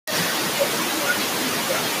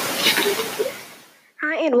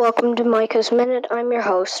Hi, and welcome to Micah's Minute. I'm your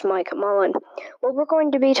host, Micah Mullen. Well, we're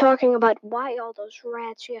going to be talking about why all those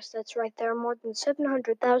rats, yes, that's right, there are more than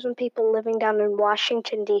 700,000 people living down in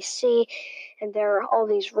Washington, D.C., and there are all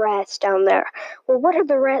these rats down there. Well, what are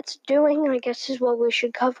the rats doing, I guess is what we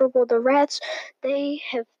should cover. Well, the rats, they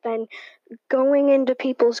have been going into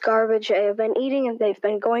people's garbage, they have been eating, and they've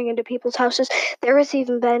been going into people's houses. There has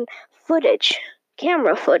even been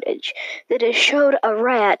camera footage, that has showed a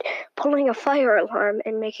rat pulling a fire alarm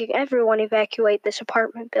and making everyone evacuate this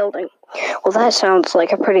apartment building. Well, that sounds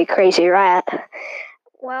like a pretty crazy rat.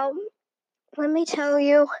 Well, let me tell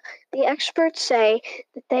you, the experts say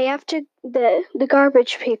that the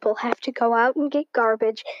garbage people have to go out and get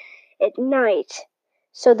garbage at night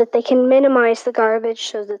so that they can minimize the garbage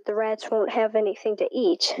so that the rats won't have anything to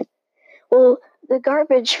eat. Well, the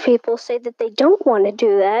garbage people say that they don't want to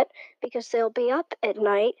do that because they'll be up at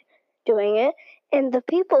night doing it. And the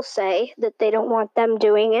people say that they don't want them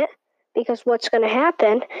doing it because what's going to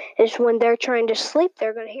happen is when they're trying to sleep,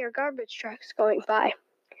 they're going to hear garbage trucks going by.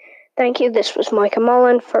 Thank you. This was Micah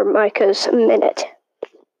Mullen for Micah's Minute.